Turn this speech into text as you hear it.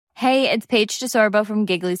Hey, it's Paige DeSorbo from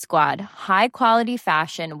Giggly Squad. High quality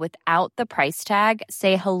fashion without the price tag.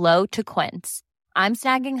 Say hello to Quince. I'm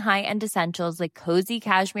snagging high-end essentials like cozy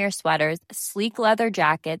cashmere sweaters, sleek leather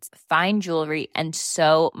jackets, fine jewelry, and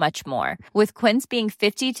so much more. With Quince being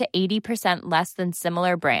 50 to 80% less than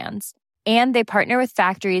similar brands. And they partner with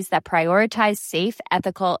factories that prioritize safe,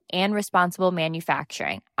 ethical, and responsible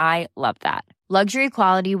manufacturing. I love that. Luxury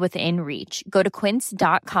quality within reach. Go to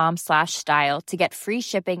quince.com/style to get free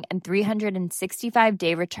shipping and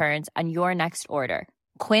 365-day returns on your next order.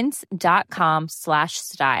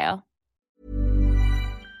 Quince.com/style.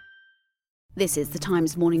 This is the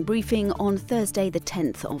Times morning briefing on Thursday, the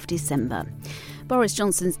 10th of December. Boris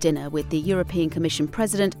Johnson's dinner with the European Commission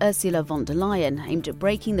President Ursula von der Leyen aimed at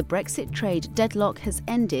breaking the Brexit trade deadlock has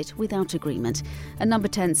ended without agreement. A Number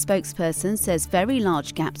 10 spokesperson says very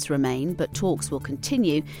large gaps remain, but talks will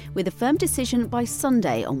continue with a firm decision by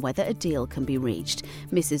Sunday on whether a deal can be reached.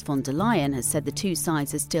 Mrs von der Leyen has said the two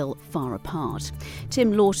sides are still far apart.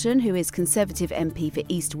 Tim Lawton, who is Conservative MP for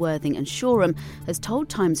East Worthing and Shoreham, has told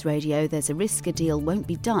Times Radio there's a risk a deal won't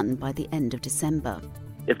be done by the end of December.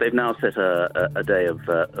 If they've now set a day of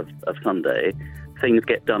Sunday, things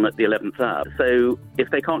get done at the 11th hour. So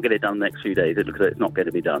if they can't get it done the next few days, it looks like it's not going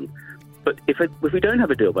to be done. But if we don't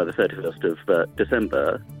have a deal by the 31st of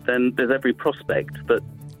December, then there's every prospect that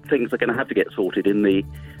things are going to have to get sorted in the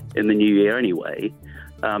new year anyway,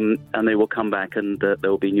 and they will come back and there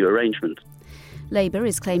will be new arrangements. Labour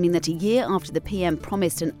is claiming that a year after the PM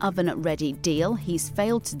promised an oven-ready deal, he's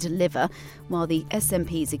failed to deliver, while the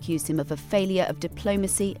SNPs accuse him of a failure of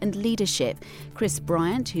diplomacy and leadership. Chris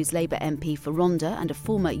Bryant, who's Labour MP for Rhondda and a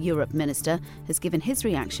former Europe minister, has given his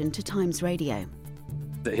reaction to Times Radio.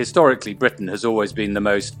 Historically, Britain has always been the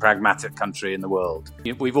most pragmatic country in the world.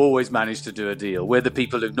 We've always managed to do a deal. We're the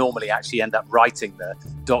people who normally actually end up writing the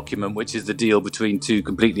document, which is the deal between two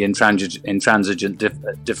completely intransigent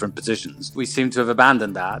different positions. We seem to have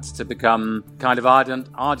abandoned that to become kind of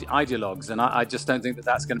ardent ideologues, and I just don't think that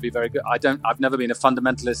that's going to be very good. I've never been a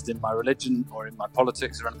fundamentalist in my religion or in my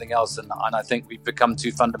politics or anything else, and I think we've become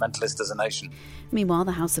too fundamentalist as a nation. Meanwhile,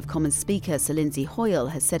 the House of Commons Speaker, Sir Lindsay Hoyle,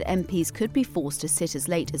 has said MPs could be forced to sit as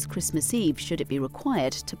late as Christmas Eve should it be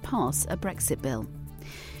required to pass a Brexit bill.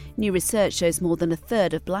 New research shows more than a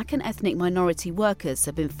third of black and ethnic minority workers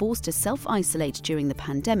have been forced to self-isolate during the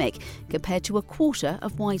pandemic, compared to a quarter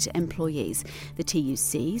of white employees. The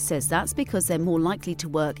TUC says that's because they're more likely to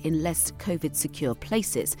work in less COVID-secure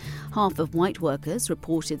places. Half of white workers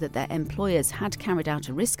reported that their employers had carried out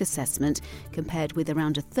a risk assessment, compared with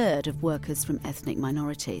around a third of workers from ethnic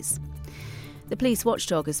minorities. The police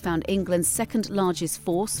watchdog has found England's second largest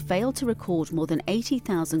force failed to record more than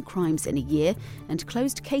 80,000 crimes in a year and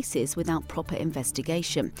closed cases without proper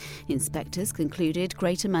investigation. Inspectors concluded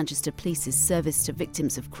Greater Manchester Police's service to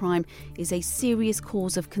victims of crime is a serious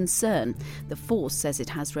cause of concern. The force says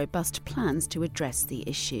it has robust plans to address the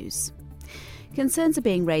issues. Concerns are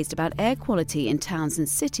being raised about air quality in towns and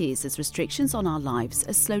cities as restrictions on our lives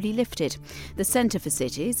are slowly lifted. The Centre for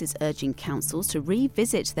Cities is urging councils to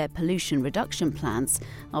revisit their pollution reduction plans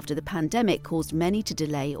after the pandemic caused many to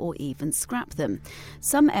delay or even scrap them.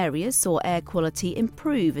 Some areas saw air quality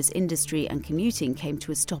improve as industry and commuting came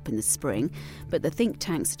to a stop in the spring, but the think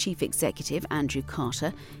tank's chief executive, Andrew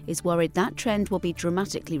Carter, is worried that trend will be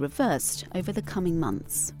dramatically reversed over the coming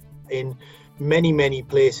months. In many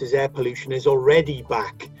places, air pollution is already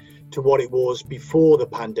back to what it was before the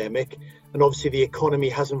pandemic, and obviously the economy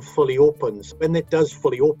hasn't fully opened. When it does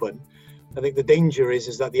fully open, I think the danger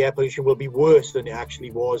is that the air pollution will be worse than it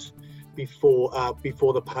actually was before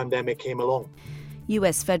the pandemic came along.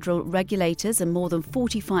 US federal regulators and more than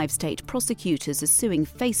 45 state prosecutors are suing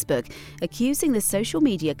Facebook, accusing the social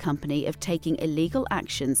media company of taking illegal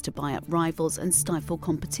actions to buy up rivals and stifle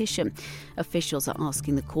competition. Officials are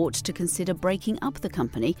asking the court to consider breaking up the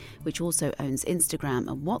company, which also owns Instagram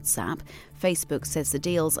and WhatsApp. Facebook says the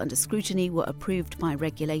deals under scrutiny were approved by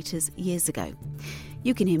regulators years ago.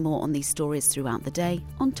 You can hear more on these stories throughout the day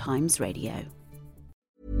on Times Radio.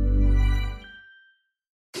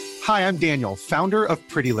 Hi, I'm Daniel, founder of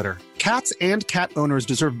Pretty Litter. Cats and cat owners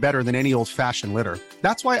deserve better than any old-fashioned litter.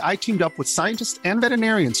 That's why I teamed up with scientists and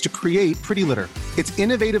veterinarians to create Pretty Litter. Its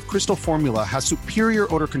innovative crystal formula has superior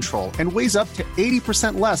odor control and weighs up to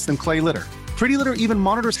 80% less than clay litter. Pretty Litter even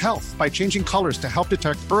monitors health by changing colors to help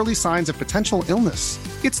detect early signs of potential illness.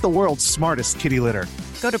 It's the world's smartest kitty litter.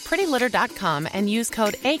 Go to prettylitter.com and use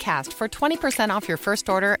code ACAST for 20% off your first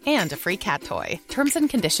order and a free cat toy. Terms and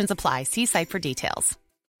conditions apply. See site for details.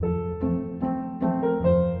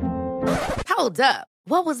 Hold up.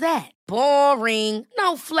 What was that? Boring.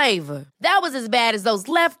 No flavor. That was as bad as those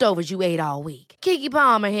leftovers you ate all week. Keke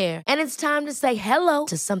Palmer here, and it's time to say hello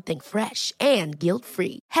to something fresh and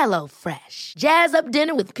guilt-free. Hello Fresh. Jazz up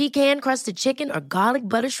dinner with pecan-crusted chicken or garlic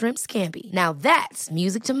butter shrimp scampi. Now that's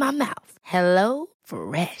music to my mouth. Hello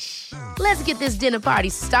Fresh. Let's get this dinner party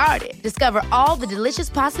started. Discover all the delicious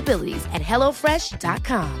possibilities at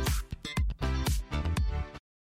HelloFresh.com.